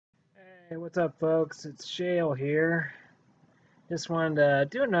Hey, what's up, folks? It's Shale here. Just wanted to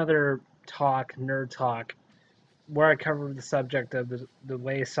do another nerd talk, where I cover the subject of the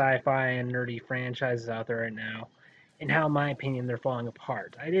way sci-fi and nerdy franchises out there right now, and how, in my opinion, they're falling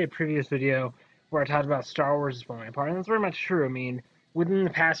apart. I did a previous video where I talked about Star Wars is falling apart, and that's very much true. I mean, within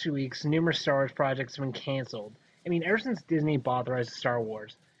the past few weeks, numerous Star Wars projects have been canceled. I mean, ever since Disney bought the rights to Star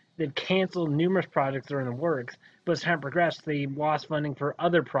Wars, they've canceled numerous projects that are in the works, but as time progressed, they lost funding for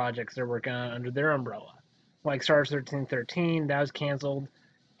other projects they're working on under their umbrella. Like Star Wars 1313, that was canceled,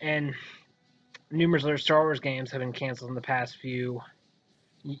 and numerous other Star Wars games have been canceled in the past few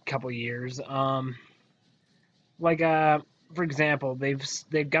couple years. Like for example,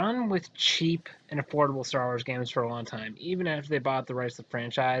 they've gone with cheap and affordable Star Wars games for a long time. Even after they bought the rights to the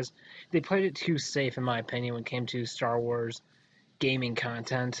franchise, they played it too safe, in my opinion, when it came to Star Wars gaming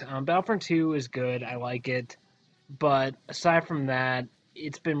content. Battlefront 2 is good. I like it, but aside from that,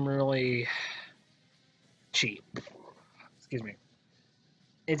 it's been really cheap. Excuse me.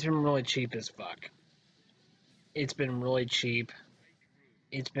 It's been really cheap as fuck. It's been really cheap.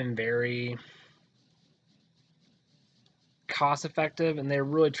 It's been very cost effective, and they're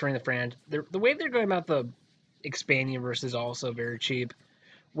really turning the way they're going about the expand universe is also very cheap.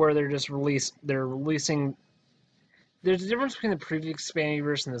 Where they're releasing. There's a difference between the previous expand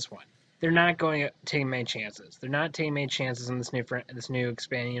universe and this one. They're not going taking many chances. They're not taking many chances in this new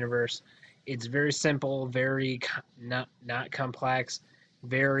expand universe. It's very simple, very not complex,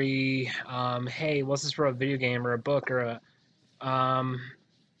 very hey, what's this for a video game or a book or a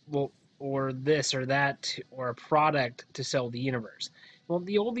well, or this or that or a product to sell the universe. Well,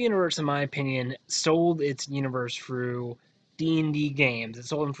 the old universe, in my opinion, sold its universe through D&D games. It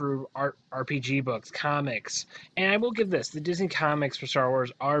sold them through RPG books, comics, and I will give this: the Disney comics for Star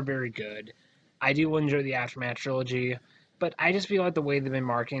Wars are very good. I do enjoy the Aftermath trilogy, but I just feel like the way they've been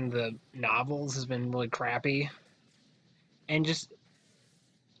marketing the novels has been really crappy, and just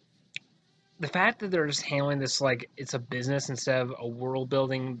the fact that they're just handling this like it's a business instead of a world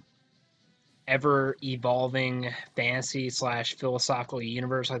building ever evolving fantasy slash philosophical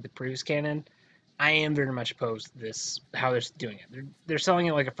universe like the previous canon, I am very much opposed to this how they're doing it. They're selling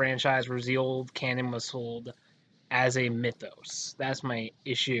it like a franchise, whereas the old canon was sold as a mythos. That's my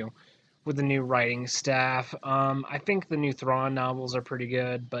issue with the new writing staff. I think the new Thrawn novels are pretty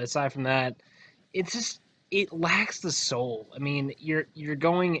good, but aside from that, it's just it lacks the soul. I mean, you're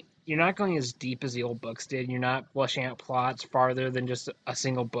not going as deep as the old books did. You're not fleshing out plots farther than just a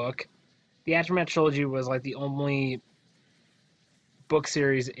single book. The Aftermath trilogy was like the only book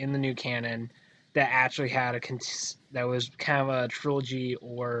series in the new canon that actually had that was kind of a trilogy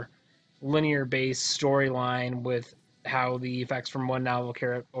or linear based storyline with how the effects from one novel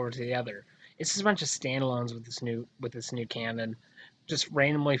carry over to the other. It's just a bunch of standalones with this new canon, just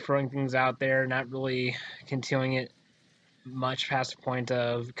randomly throwing things out there, not really continuing it much past the point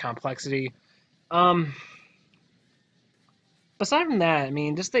of complexity. Um, Aside from that, I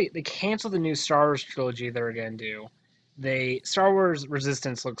mean, just they canceled the new Star Wars trilogy they were gonna do. They Star Wars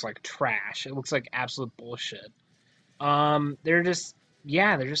Resistance looks like trash. It looks like absolute bullshit. They're just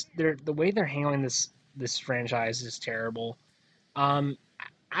yeah, they're the way they're handling this franchise is terrible. Um,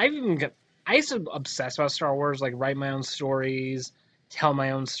 I've even got I used to obsess about Star Wars, like write my own stories, tell my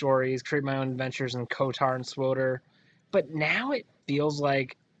own stories, create my own adventures in KOTOR and SWOTOR. But now it feels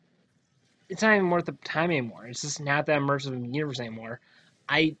like it's not even worth the time anymore. It's just not that immersive in the universe anymore.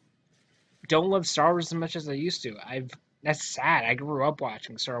 I don't love Star Wars as much as I used to. That's sad. I grew up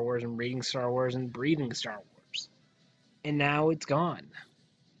watching Star Wars and reading Star Wars and breathing Star Wars, and now it's gone.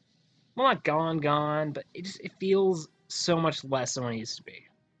 Well, not gone, but it feels so much less than what it used to be.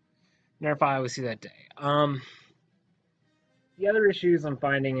 Never thought I would see that day. The other issues I'm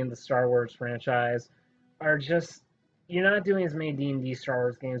finding in the Star Wars franchise are just you're not doing as many D&D Star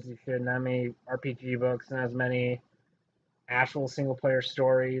Wars games as you should. Not many RPG books, not as many actual single player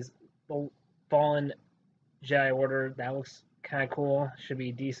stories. The Fallen Jedi Order, that looks kind of cool. Should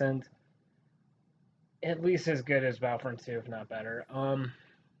be decent. At least as good as Battlefront 2, if not better.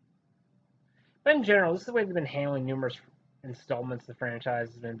 But in general, this is the way they've been handling numerous installments of the franchise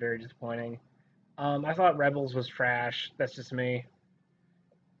has been very disappointing. I thought Rebels was trash. That's just me.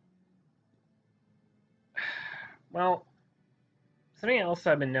 Well, something else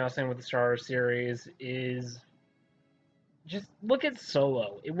I've been noticing with the Star Wars series is just look at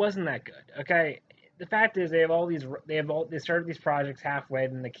Solo. It wasn't that good. Okay, the fact is they started these projects halfway,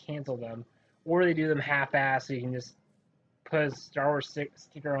 then they cancel them, or they do them half-ass so you can just put a Star Wars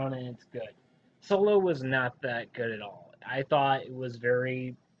sticker on it and it's good. Solo was not that good at all. I thought it was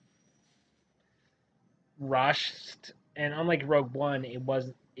very rushed, and unlike Rogue One,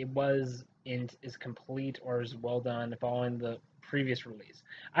 it was in as complete or as well done following the previous release.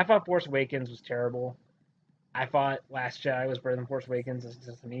 I thought Force Awakens was terrible. I thought Last Jedi was better than Force Awakens,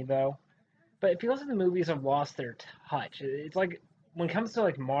 to me though. But it feels like the movies have lost their touch. It's like when it comes to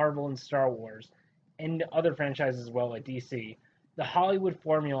like Marvel and Star Wars and other franchises as well, like DC, the Hollywood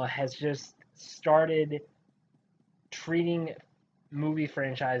formula has just started treating movie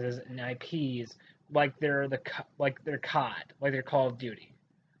franchises and IPs like they're COD, like they're Call of Duty.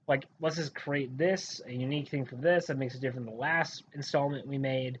 Like let's just create this a unique thing for this that makes it different than the last installment we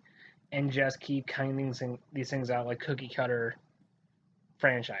made, and just keep cutting these things out like cookie cutter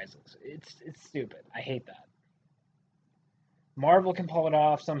franchises. It's stupid. I hate that. Marvel can pull it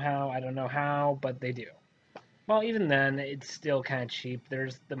off somehow. I don't know how, but they do. Well, even then, it's still kind of cheap.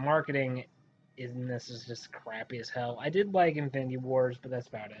 There's the marketing in this is just crappy as hell. I did like Infinity Wars, but that's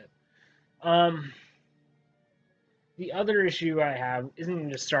about it. Um, the other issue I have isn't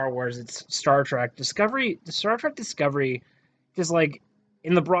even just Star Wars; it's Star Trek Discovery. The Star Trek Discovery, just like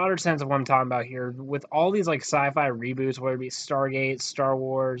in the broader sense of what I'm talking about here, with all these like sci-fi reboots, whether it be Stargate, Star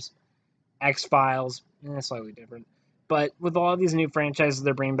Wars, X Files, slightly different. But with all these new franchises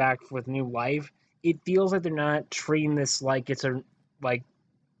they're bringing back with new life, it feels like they're not treating this like it's a.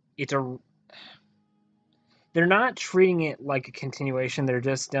 They're not treating it like a continuation. They're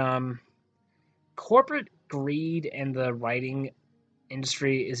just corporate greed and the writing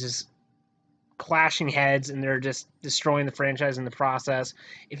industry is just clashing heads, and they're just destroying the franchise in the process.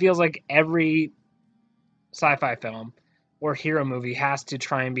 It feels like every sci-fi film or hero movie has to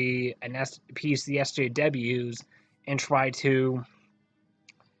try and be an piece of the SJWs and try to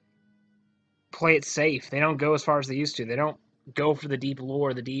play it safe. They don't go as far as they used to. They don't go for the deep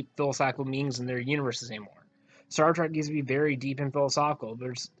lore, the deep philosophical meanings in their universes anymore. Star Trek needs to be very deep and philosophical.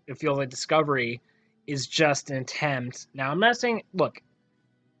 It feels like Discovery is just an attempt. Now, I'm not saying, look,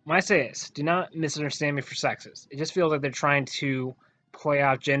 when I say this, do not misunderstand me for sexist. It just feels like they're trying to play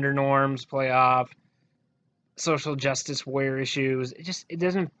off gender norms, play off social justice warrior issues. It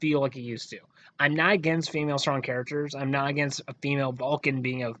doesn't feel like it used to. I'm not against female strong characters. I'm not against a female Vulcan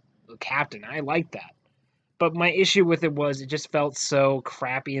being a captain. I like that. But my issue with it was it just felt so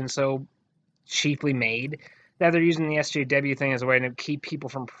crappy and so cheaply made that they're using the SJW thing as a way to keep people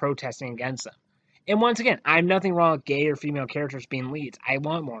from protesting against them. And once again, I have nothing wrong with gay or female characters being leads. I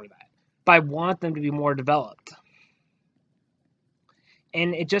want more of that. But I want them to be more developed.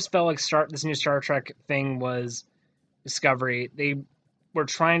 And it just felt like this new Star Trek thing was Discovery. They were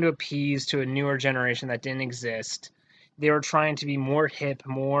trying to appease to a newer generation that didn't exist. They were trying to be more hip,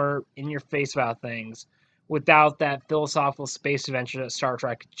 more in your face about things without that philosophical space adventure that Star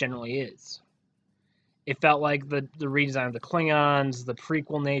Trek generally is. It felt like the redesign of the Klingons, the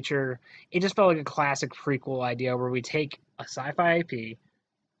prequel nature. It just felt like a classic prequel idea where we take a sci-fi IP,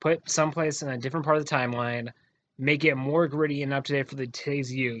 put someplace in a different part of the timeline, make it more gritty and up to date for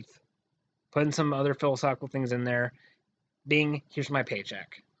today's youth, put in some other philosophical things in there. Bing, here's my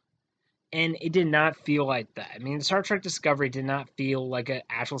paycheck. And it did not feel like that. I mean, Star Trek Discovery did not feel like an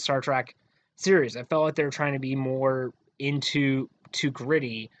actual Star Trek series. I felt like they were trying to be more into too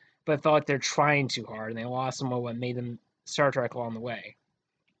gritty, but I felt like they're trying too hard, and they lost some of what made them Star Trek along the way.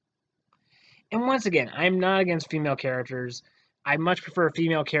 And once again, I'm not against female characters. I much prefer a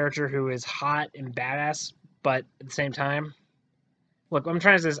female character who is hot and badass, but at the same time, look, what I'm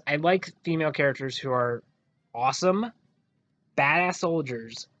trying to say is I like female characters who are awesome, badass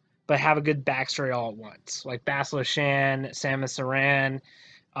soldiers, but have a good backstory all at once. Like Bastila Shan, Samus Aran,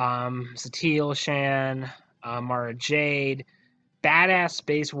 Satele Shan, Mara Jade, badass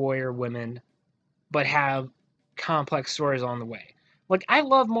space warrior women, but have complex stories on the way. Like I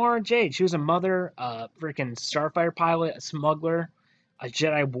love Mara Jade. She was a mother, a freaking starfighter pilot, a smuggler, a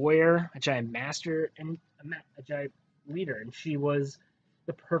Jedi warrior, a Jedi master, and a Jedi leader, and she was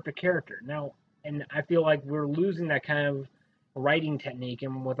the perfect character. Now, and I feel like we're losing that kind of writing technique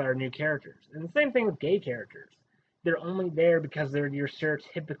and with our new characters. And the same thing with gay characters. They're only there because they're your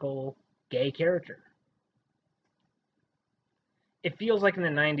stereotypical gay character. It feels like in the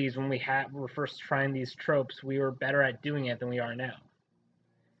 90s when were first trying these tropes, we were better at doing it than we are now.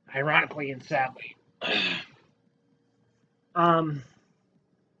 Ironically and sadly. um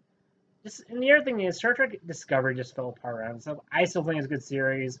and the other thing is Star Trek Discovery just fell apart around stuff. I still think it's a good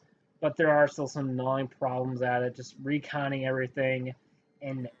series, but there are still some gnawing problems at it, just reconning everything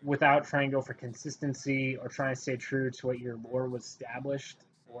and without trying to go for consistency or trying to stay true to what your lore was established,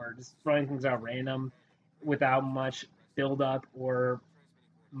 or just throwing things out random without much build up or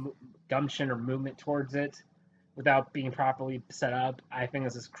gumption or movement towards it, without being properly set up. I think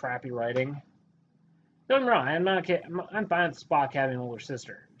this is crappy writing. Don't get me wrong. I'm fine with Spock having an older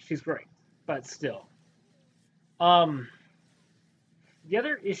sister. She's great, but still. Um, the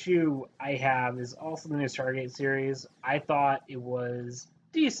other issue I have is also the new Stargate series. I thought it was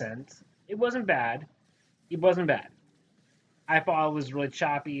decent. It wasn't bad. It wasn't bad. I thought it was really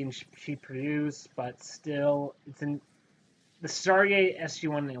choppy and cheap produced, but still, it's in the Stargate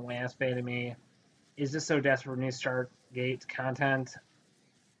SG-1 and Atlantis fan to me is just so desperate for new Stargate content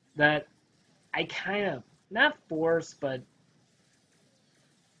that I kind of not forced, but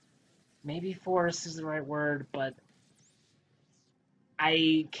maybe forced is the right word, but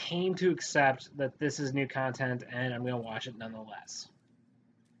I came to accept that this is new content and I'm going to watch it nonetheless.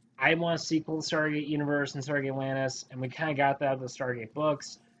 I want a sequel to Stargate Universe and Stargate Atlantis, and we kind of got that with the Stargate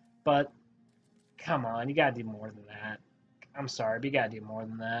books, but come on, you got to do more than that. I'm sorry, but you got to do more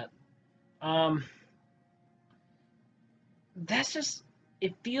than that. Um, that's just,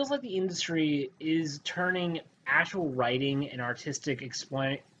 it feels like the industry is turning actual writing and artistic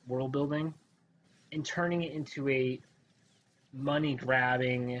explain world building and turning it into a money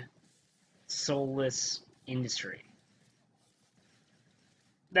grabbing, soulless industry.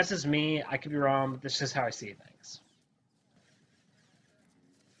 That's just me. I could be wrong, but this is how I see things.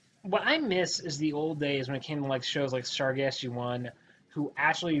 What I miss is the old days when it came to like shows like Stargate SG-1, who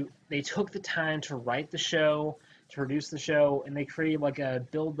actually they took the time to write the show, to produce the show, and they created like a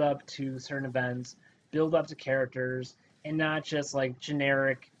build up to certain events, build up to characters, and not just like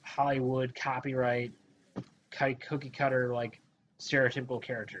generic Hollywood copyright cookie cutter like stereotypical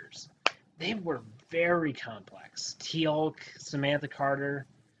characters. They were very complex. Teal'c, Samantha Carter,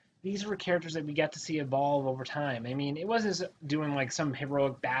 these were characters that we got to see evolve over time. I mean, it wasn't doing like some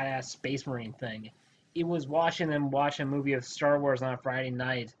heroic badass space marine thing. It was watching them watch a movie of Star Wars on a Friday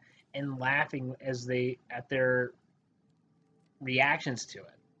night and laughing as they at their reactions to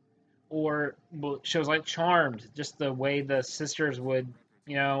it. Or shows like Charmed, just the way the sisters would,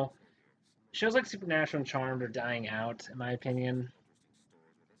 you know, shows like Supernatural and Charmed are dying out, in my opinion.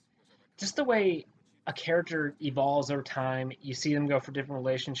 Just the way a character evolves over time. You see them go for different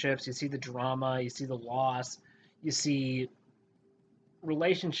relationships. You see the drama. You see the loss. You see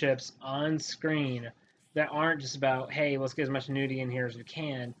relationships on screen that aren't just about, hey, let's get as much nudity in here as we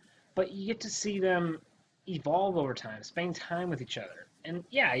can, but you get to see them evolve over time, spend time with each other. And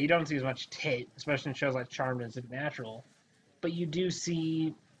yeah, you don't see as much tit, especially in shows like Charmed and Supernatural, but you do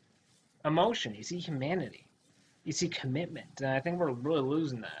see emotion. You see humanity. You see commitment. And I think we're really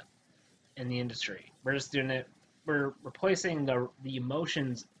losing that in the industry. We're just doing it. We're replacing the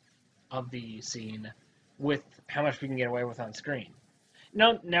emotions of the scene with how much we can get away with on screen.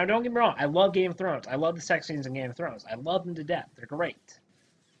 No, now don't get me wrong. I love Game of Thrones. I love the sex scenes in Game of Thrones. I love them to death. They're great.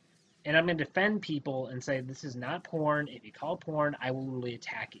 And I'm going to defend people and say this is not porn. If you call it porn, I will literally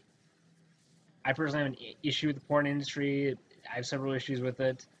attack you. I personally have an issue with the porn industry. I have several issues with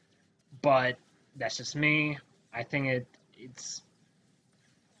it, but that's just me. I think it's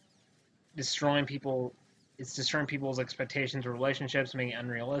destroying people. It's destroying people's expectations of relationships, making it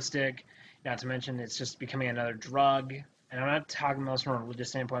unrealistic. Not to mention, it's just becoming another drug. And I'm not talking about this from a religious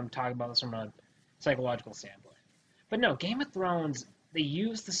standpoint. I'm talking about this from a psychological standpoint. But no, Game of Thrones, they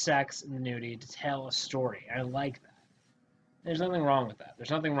use the sex and the nudity to tell a story. I like that. There's nothing wrong with that.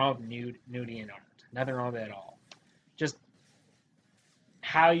 There's nothing wrong with nudity in art. Nothing wrong with it at all. Just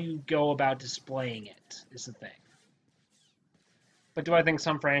how you go about displaying it is the thing. But do I think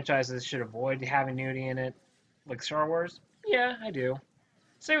some franchises should avoid having nudity in it, like Star Wars? Yeah, I do.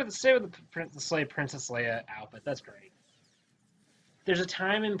 Say with the Slave Princess Leia outfit. That's great. There's a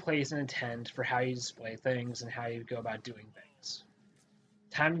time and place and intent for how you display things and how you go about doing things.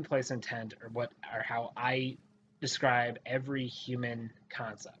 Time and place and intent are how I describe every human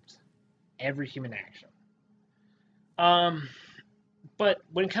concept, every human action. Um, but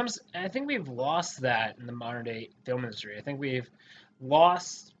when it comes, I think we've lost that in the modern day film industry. I think we've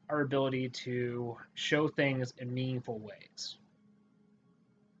lost our ability to show things in meaningful ways.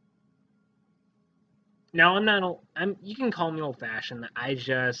 Now I'm not. I'm. You can call me old fashioned. I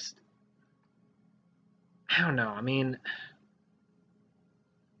don't know. I mean,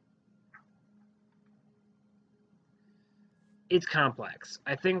 it's complex.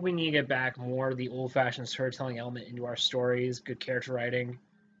 I think we need to get back more of the old fashioned storytelling element into our stories, good character writing,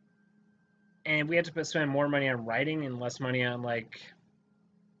 and we have to spend more money on writing and less money on like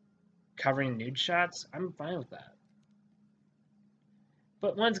covering nude shots. I'm fine with that.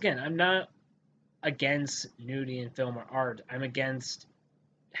 But once again, I'm not against nudity in film or art. I'm against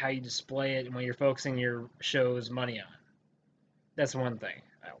how you display it and what you're focusing your show's money on. That's one thing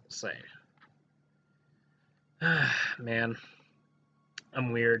I will say. Man,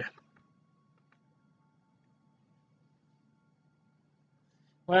 I'm weird.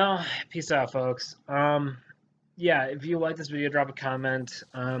 Well, peace out, folks. Yeah, if you like this video, drop a comment.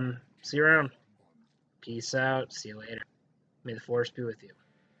 See you around. Peace out. See you later. May the force be with you.